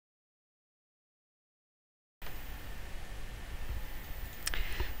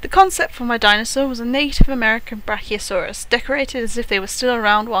The concept for my dinosaur was a Native American Brachiosaurus, decorated as if they were still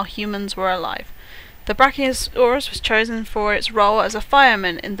around while humans were alive. The Brachiosaurus was chosen for its role as a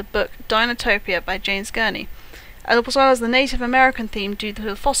fireman in the book Dinotopia by James Gurney, as well as the Native American theme due to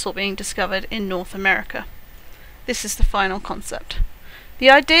the fossil being discovered in North America. This is the final concept. The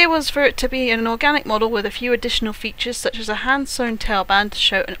idea was for it to be an organic model with a few additional features such as a hand-sewn tailband to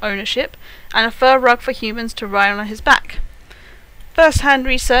show an ownership, and a fur rug for humans to ride on his back. First-hand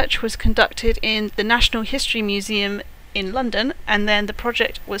research was conducted in the National History Museum in London, and then the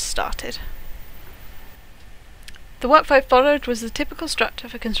project was started. The workflow followed was the typical structure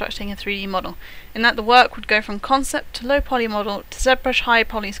for constructing a 3D model, in that the work would go from concept to low poly model to ZBrush high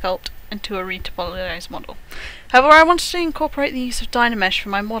poly sculpt and to a retopolized model. However, I wanted to incorporate the use of Dynamesh for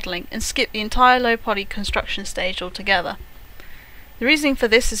my modelling and skip the entire low poly construction stage altogether. The reasoning for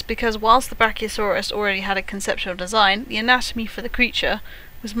this is because whilst the Brachiosaurus already had a conceptual design, the anatomy for the creature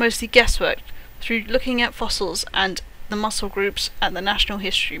was mostly guesswork through looking at fossils and the muscle groups at the National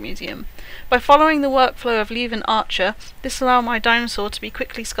History Museum. By following the workflow of Leave and Archer, this allowed my dinosaur to be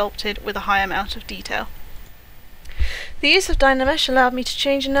quickly sculpted with a high amount of detail. The use of Dynamesh allowed me to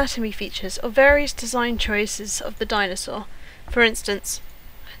change anatomy features of various design choices of the dinosaur, for instance,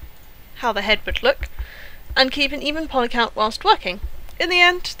 how the head would look, and keep an even poly count whilst working. In the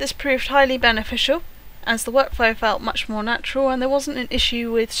end, this proved highly beneficial, as the workflow felt much more natural and there wasn't an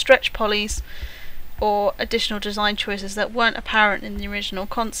issue with stretch polys or additional design choices that weren't apparent in the original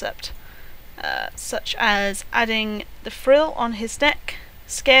concept, such as adding the frill on his neck,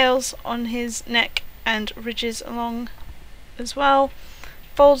 scales on his neck and ridges along as well,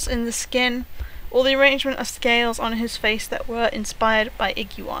 folds in the skin, or the arrangement of scales on his face that were inspired by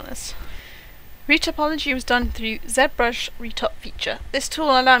iguanas. Retopology was done through ZBrush Retop feature. This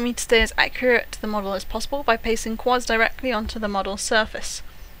tool allowed me to stay as accurate to the model as possible by pasting quads directly onto the model's surface.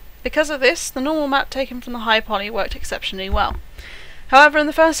 Because of this, the normal map taken from the high poly worked exceptionally well. However, in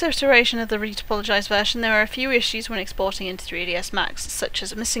the first iteration of the retopologized version, there were a few issues when exporting into 3ds Max, such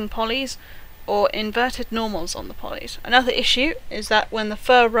as missing polys or inverted normals on the polys. Another issue is that when the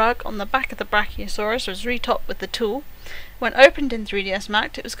fur rug on the back of the Brachiosaurus was retopped with the tool, when opened in 3ds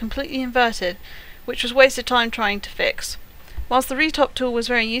Max it was completely inverted, which was wasted time trying to fix. Whilst the retop tool was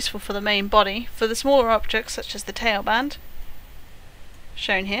very useful for the main body, for the smaller objects such as the tailband,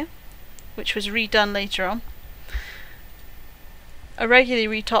 shown here, which was redone later on, a regular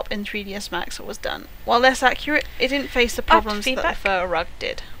retop in 3ds Max was done. While less accurate, it didn't face the problems that the fur rug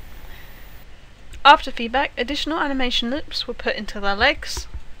did. After feedback, additional animation loops were put into the legs,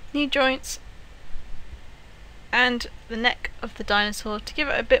 knee joints, and the neck of the dinosaur to give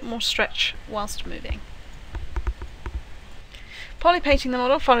it a bit more stretch whilst moving. Polypainting the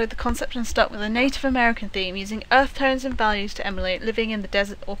model followed the concept and stuck with a Native American theme, using earth tones and values to emulate living in the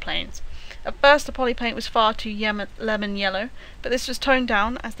desert or plains. At first the polypaint was far too lemon yellow, but this was toned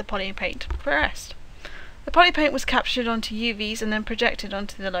down as the polypaint progressed. The polypaint was captured onto UVs and then projected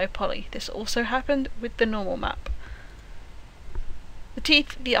onto the low poly. This also happened with the normal map. The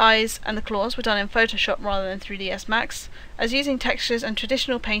teeth, the eyes, and the claws were done in Photoshop rather than 3ds Max, as using textures and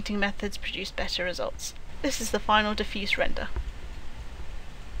traditional painting methods produced better results. This is the final diffuse render.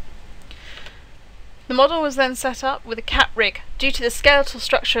 The model was then set up with a cat rig. Due to the skeletal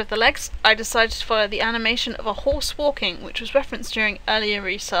structure of the legs, I decided to follow the animation of a horse walking, which was referenced during earlier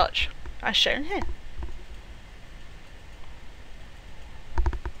research, as shown here.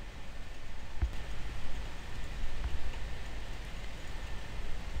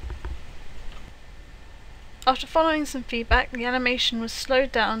 After following some feedback, the animation was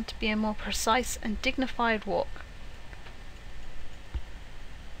slowed down to be a more precise and dignified walk.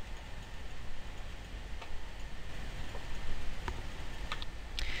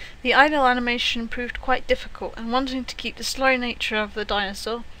 The idle animation proved quite difficult, and wanting to keep the slow nature of the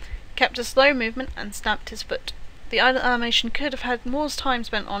dinosaur, kept a slow movement and stamped his foot. The idle animation could have had more time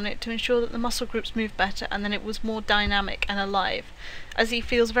spent on it to ensure that the muscle groups moved better and that it was more dynamic and alive, as he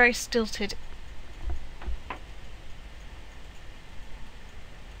feels very stilted.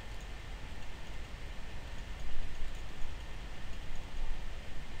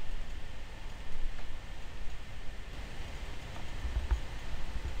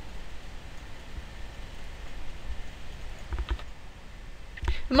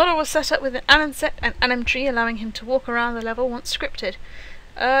 The model was set up with an anim set and anim tree, allowing him to walk around the level once scripted.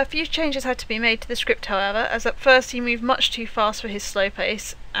 A few changes had to be made to the script, however, as at first he moved much too fast for his slow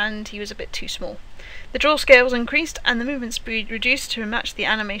pace, and he was a bit too small. The draw scale was increased and the movement speed reduced to match the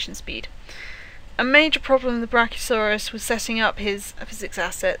animation speed. A major problem the Brachiosaurus was setting up his physics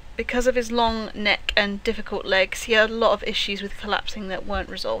asset. Because of his long neck and difficult legs, he had a lot of issues with collapsing that weren't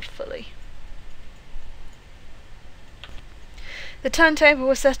resolved fully. The turntable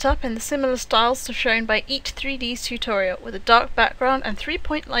was set up in the similar styles shown by each 3D's tutorial, with a dark background and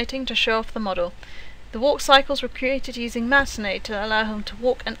 3-point lighting to show off the model. The walk cycles were created using matinee to allow him to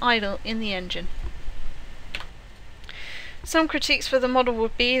walk and idle in the engine. Some critiques for the model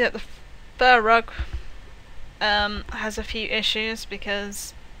would be that the fur rug has a few issues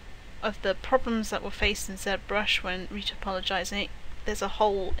because of the problems that were faced in ZBrush when retopologizing. There's a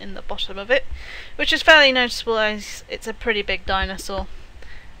hole in the bottom of it, which is fairly noticeable as it's a pretty big dinosaur.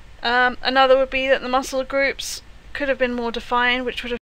 Another would be that the muscle groups could have been more defined, which would have